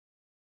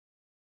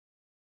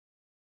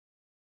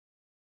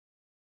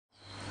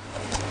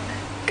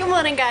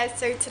morning guys,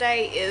 so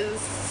today is,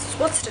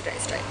 what's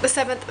today's date? The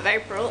 7th of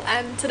April,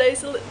 and today's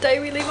the day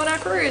we leave on our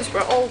cruise.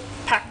 We're all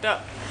packed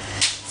up.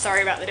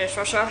 Sorry about the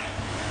dishwasher,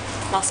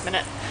 last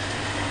minute.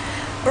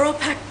 We're all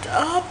packed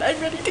up and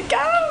ready to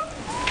go.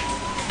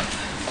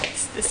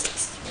 This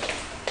is...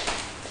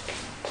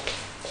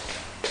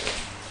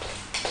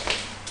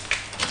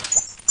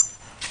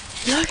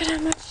 Look at how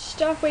much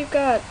stuff we've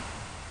got.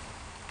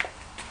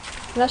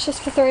 And that's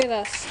just for 3 of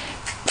us.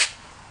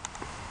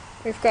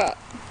 We've got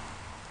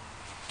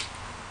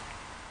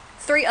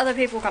 3 other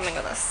people coming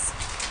with us.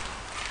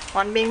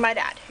 One being my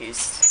dad,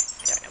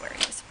 who's, I don't know where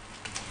he is.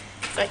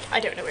 Like, I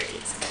don't know where he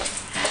is.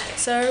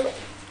 So,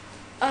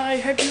 I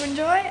hope you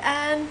enjoy,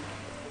 and...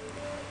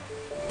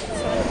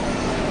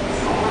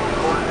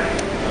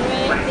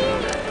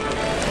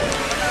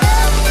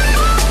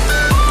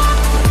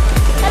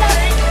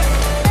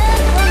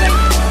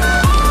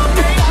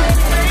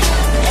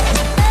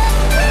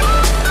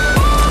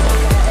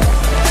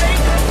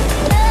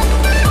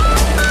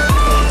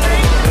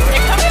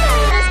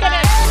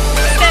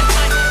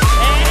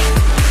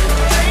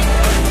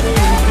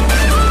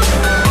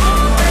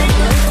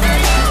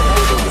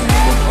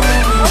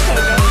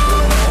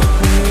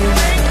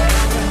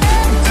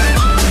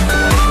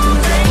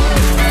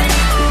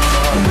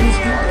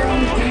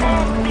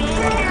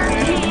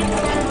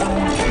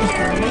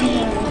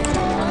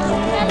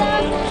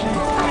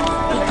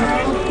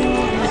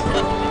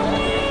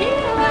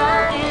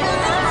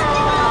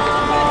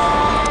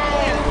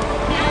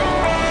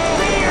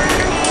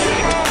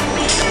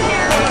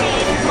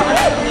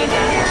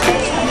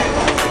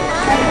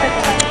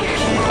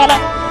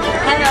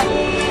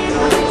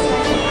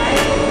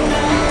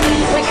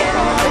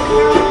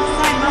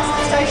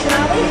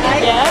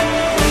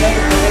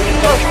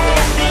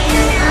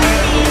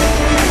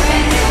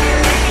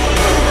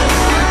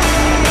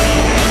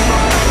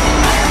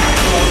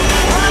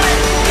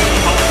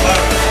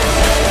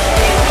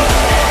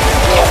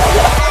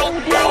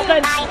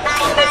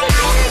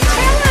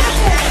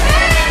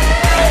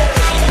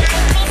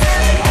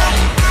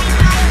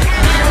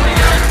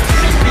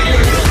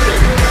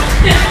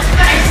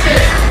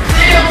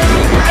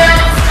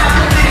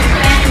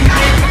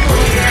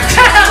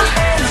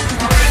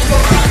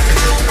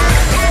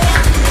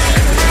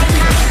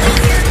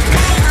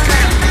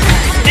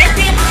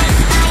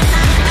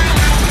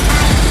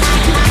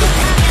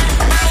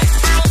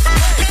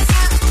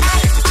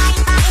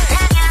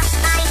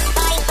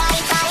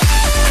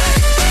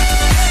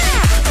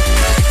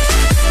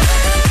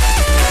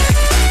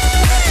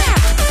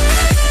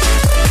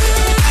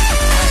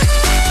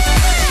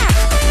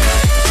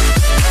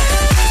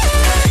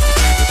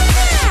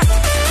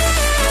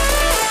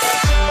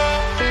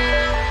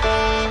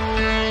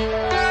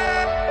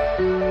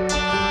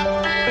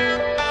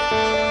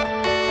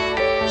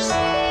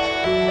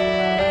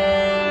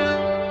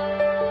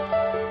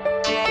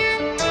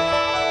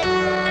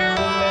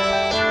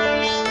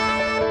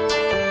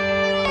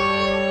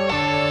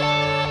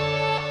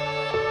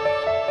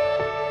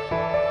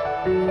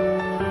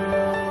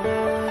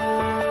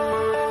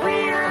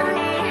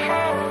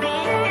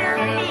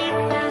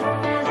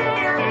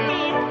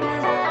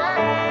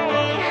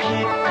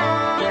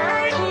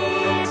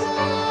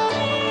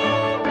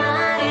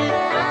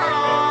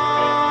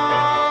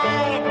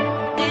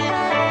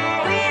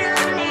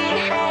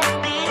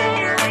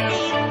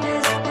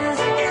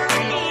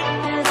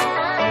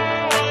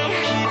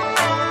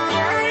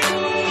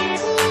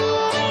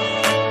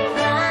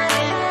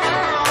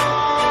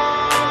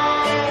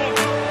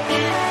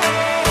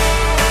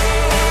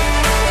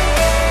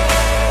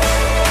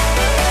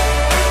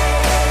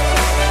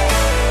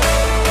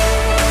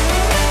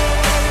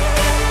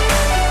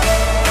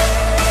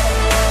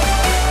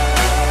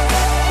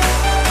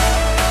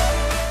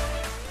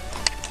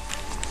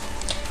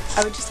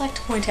 I would just like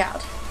to point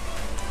out,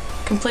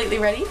 completely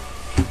ready?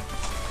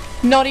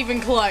 Not even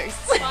close.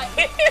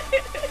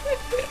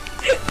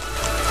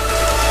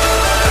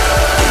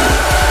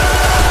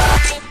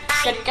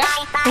 Ready to go?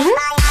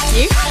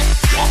 You?